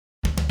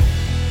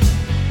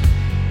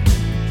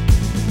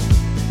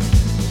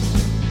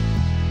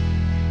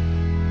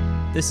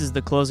This is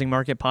the Closing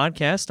Market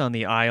Podcast on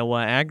the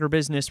Iowa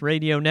Agribusiness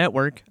Radio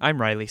Network.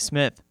 I'm Riley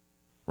Smith.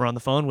 We're on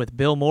the phone with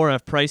Bill Moore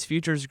of Price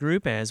Futures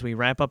Group as we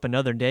wrap up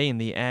another day in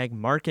the ag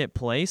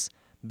marketplace.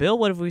 Bill,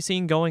 what have we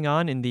seen going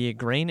on in the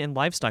grain and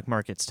livestock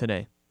markets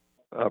today?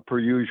 Per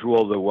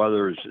usual, the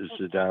weather is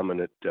the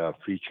dominant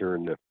feature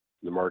in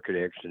the market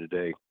action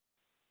today.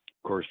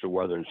 Of course, the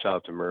weather in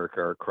South America,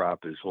 our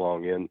crop is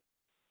long in.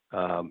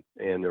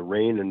 And the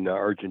rain in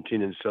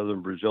Argentina and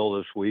southern Brazil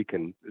this week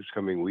and this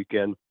coming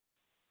weekend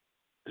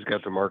has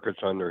got the markets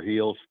on their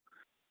heels.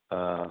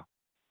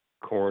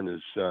 Corn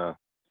is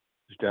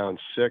down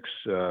 6,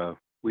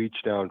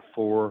 wheat's down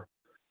 4,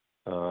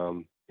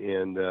 and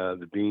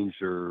the beans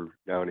are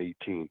down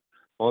 18.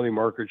 Only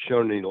market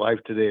shown any life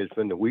today has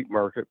been the wheat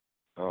market.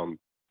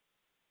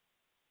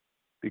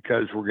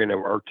 Because we're going to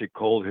have Arctic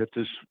cold hit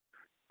this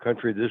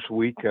country this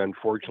week,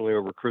 unfortunately,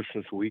 over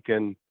Christmas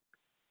weekend,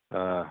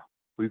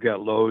 we've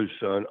got lows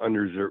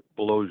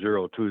below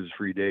 0 2 to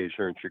 3 days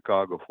here in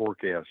Chicago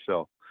forecast.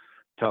 So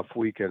tough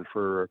weekend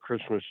for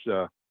Christmas.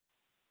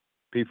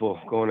 People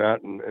going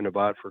out and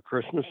about for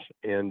Christmas,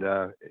 and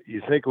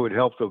you think it would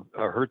help to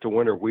hurt the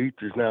winter wheat.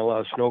 There's not a lot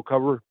of snow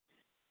cover,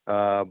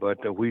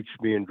 but the wheat's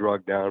being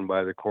dragged down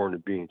by the corn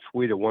and beans.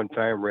 Wheat at one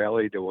time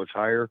rallied; it was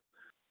higher.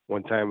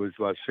 One time it was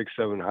about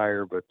 6-7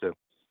 higher, but the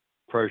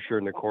pressure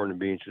in the corn and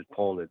beans is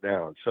pulling it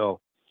down. So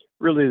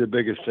really the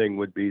biggest thing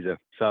would be the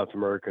South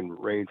American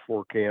rain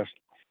forecast.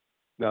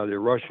 Now the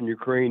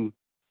Russian-Ukraine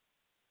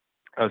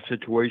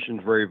situation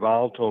is very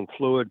volatile and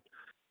fluid,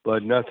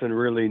 but nothing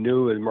really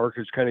new. And the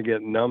market's kind of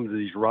getting numb to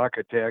these rock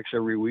attacks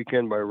every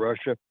weekend by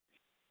Russia.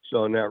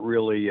 So not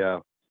really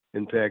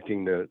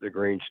impacting the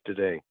grains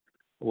today.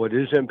 What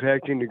is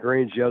impacting the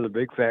grains, the other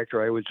big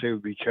factor I would say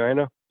would be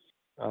China.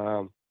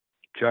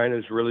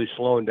 China's really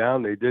slowing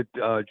down. They did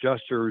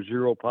adjust their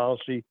zero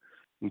policy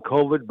in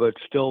COVID, but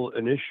still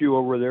an issue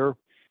over there,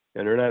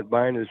 and they're not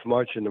buying as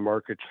much, and the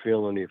market's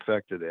feeling the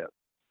effect of that.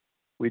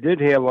 We did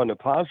have on the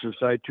positive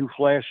side 2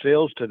 flash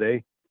sales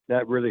today,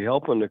 not really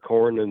helping the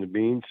corn and the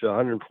beans.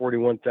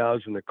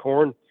 141,000 the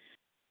corn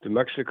to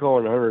Mexico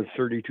and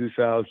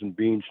 132,000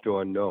 beans to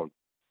unknown.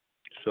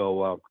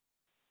 So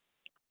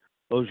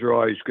those are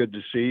always good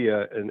to see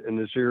in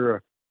this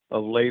era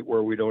of late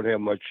where we don't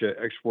have much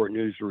export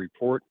news to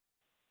report.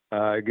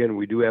 Again,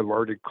 we do have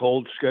Arctic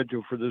cold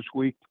scheduled for this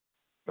week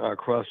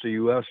across the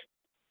U.S.,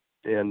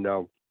 and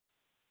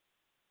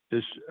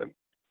this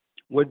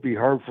would be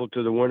harmful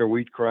to the winter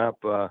wheat crop.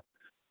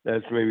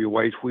 That's maybe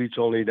white wheat's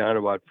only down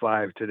about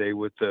 5 today,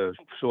 with the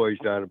soy's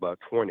down about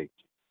 20.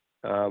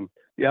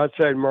 The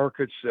outside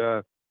markets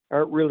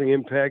aren't really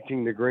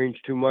impacting the grains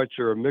too much.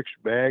 They're a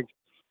mixed bag.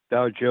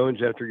 Dow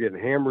Jones, after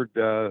getting hammered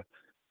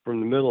from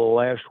the middle of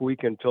last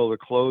week until the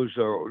close,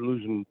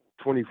 losing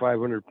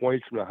 2,500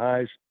 points from the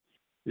highs,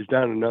 is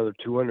down another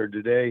 200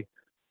 today,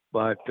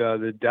 but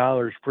the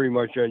dollar is pretty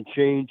much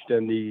unchanged,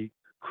 and the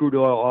crude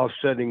oil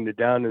offsetting the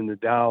down in the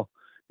Dow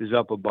is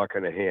up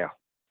 $1.50.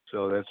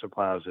 So that's a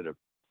positive.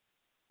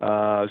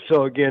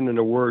 So again, in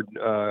a word,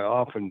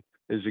 often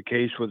is the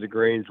case with the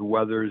grains,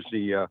 weather is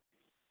the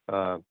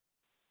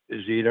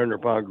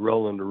 800-pound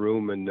gorilla in the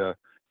room, and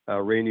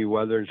rainy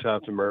weather in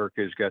South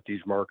America has got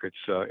these markets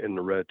in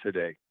the red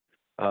today.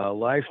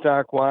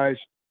 Livestock-wise,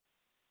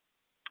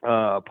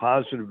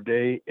 positive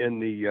day in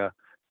the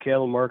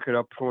cattle market,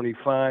 up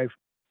 25.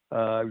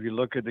 If you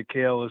look at the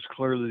cattle, it's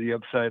clearly the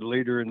upside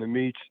leader in the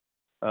meats.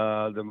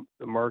 The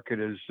market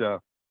is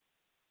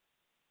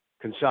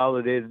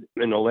consolidated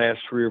in the last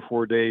 3 or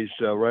 4 days,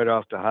 right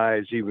off the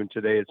highs. Even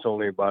today, it's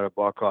only about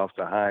 $1 off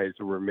the highs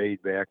that were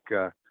made back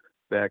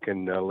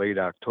in late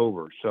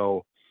October.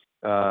 So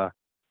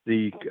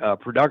the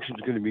production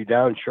is going to be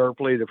down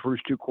sharply the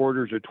first 2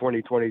 quarters of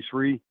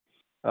 2023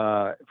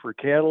 for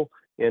cattle.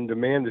 And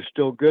demand is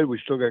still good. We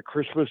still got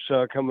Christmas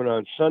coming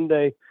on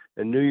Sunday,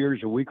 and New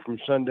Year's a week from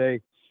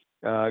Sunday.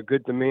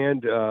 Good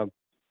demand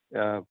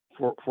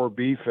for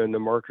beef, and the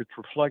market's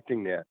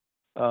reflecting that.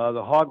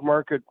 The hog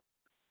market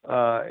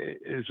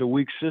is a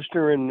weak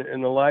sister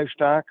in the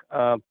livestock,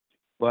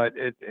 but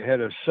it had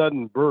a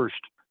sudden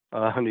burst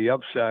on the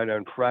upside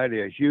on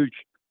Friday, a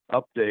huge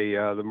up day.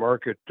 The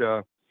market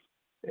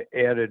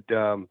added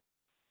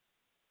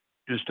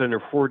just under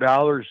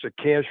 $4. The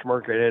cash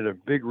market had a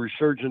big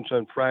resurgence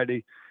on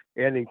Friday,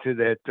 adding to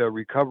that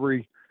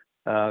recovery.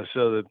 So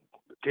the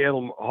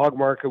cattle hog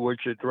market,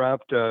 which had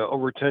dropped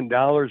over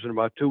 $10 in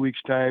about 2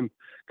 weeks' time,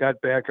 got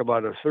back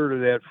about a third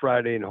of that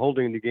Friday and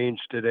holding the gains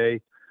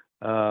today.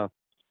 In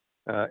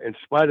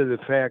spite of the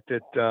fact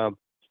that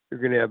you're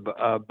going to have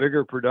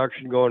bigger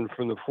production going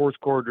from the fourth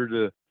quarter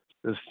to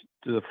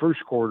the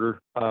first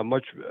quarter,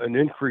 much an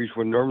increase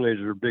when normally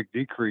there's a big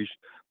decrease.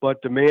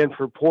 But demand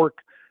for pork,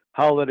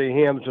 holiday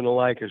hams, and the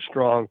like is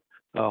strong,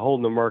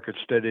 holding the market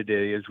steady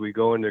today as we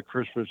go into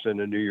Christmas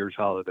and the New Year's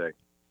holiday.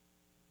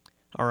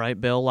 All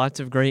right, Bill, lots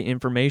of great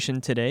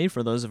information today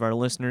for those of our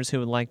listeners who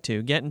would like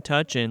to get in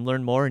touch and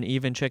learn more and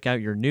even check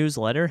out your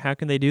newsletter. How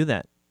can they do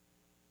that?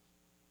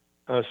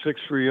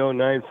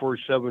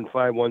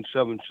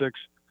 630-947-5176,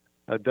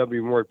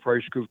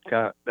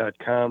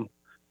 WMoore@PriceGroup.com.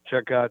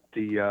 Check out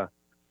the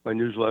my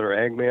newsletter,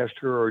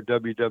 AgMaster, or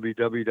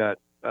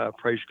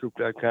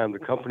www.pricegroup.com, the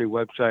company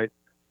website.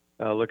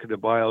 Look at the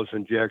bios.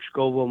 And Jack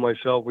Scoville and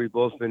myself, we've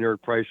both been here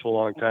at Price a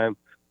long time.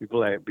 Be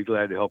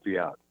glad to help you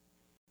out.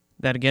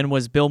 That again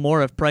was Bill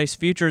Moore of Price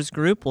Futures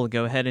Group. We'll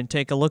go ahead and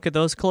take a look at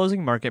those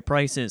closing market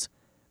prices.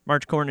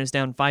 March corn is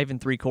down 5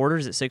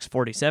 3/4 at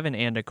 $6.47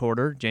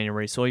 1/4.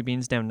 January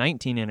soybeans down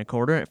 19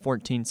 1/4 at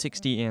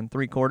 $14.60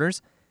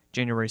 3/4.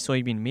 January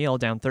soybean meal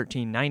down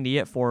 $13.90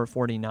 at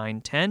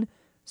 $4.49.10.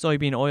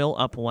 Soybean oil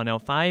up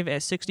 $1.05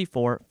 at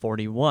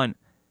 $64.41.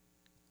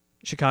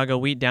 Chicago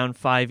wheat down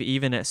 5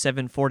 even at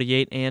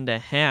 $7.48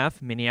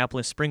 1/2.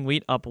 Minneapolis spring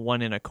wheat up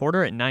 1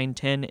 1/4 at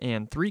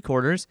 $9.10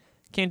 3/4.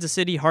 Kansas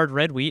City hard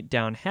red wheat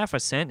down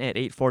 1/2 cent at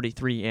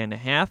 $8.43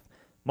 1/2.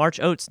 March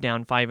oats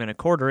down 5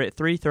 1/4 at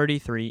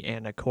 $3.33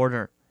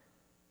 1/4.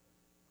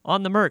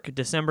 On the Merck,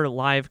 December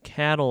live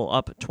cattle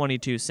up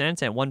 22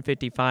 cents at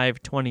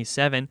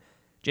 $155.27.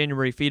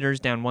 January feeders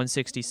down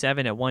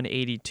 167 at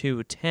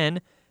 $182.10.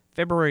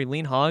 February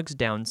lean hogs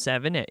down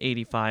 7 at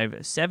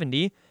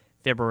 $85.70.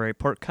 February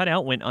pork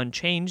cutout went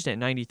unchanged at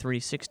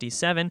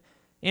 $93.67.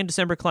 And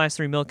December class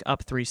 3 milk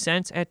up 3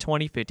 cents at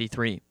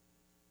 $20.53.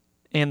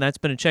 And that's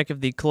been a check of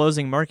the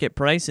closing market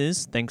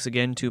prices. Thanks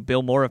again to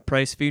Bill Moore of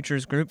Price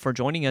Futures Group for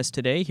joining us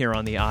today here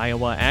on the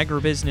Iowa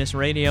Agribusiness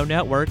Radio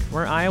Network,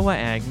 where Iowa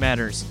Ag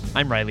matters.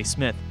 I'm Riley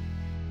Smith.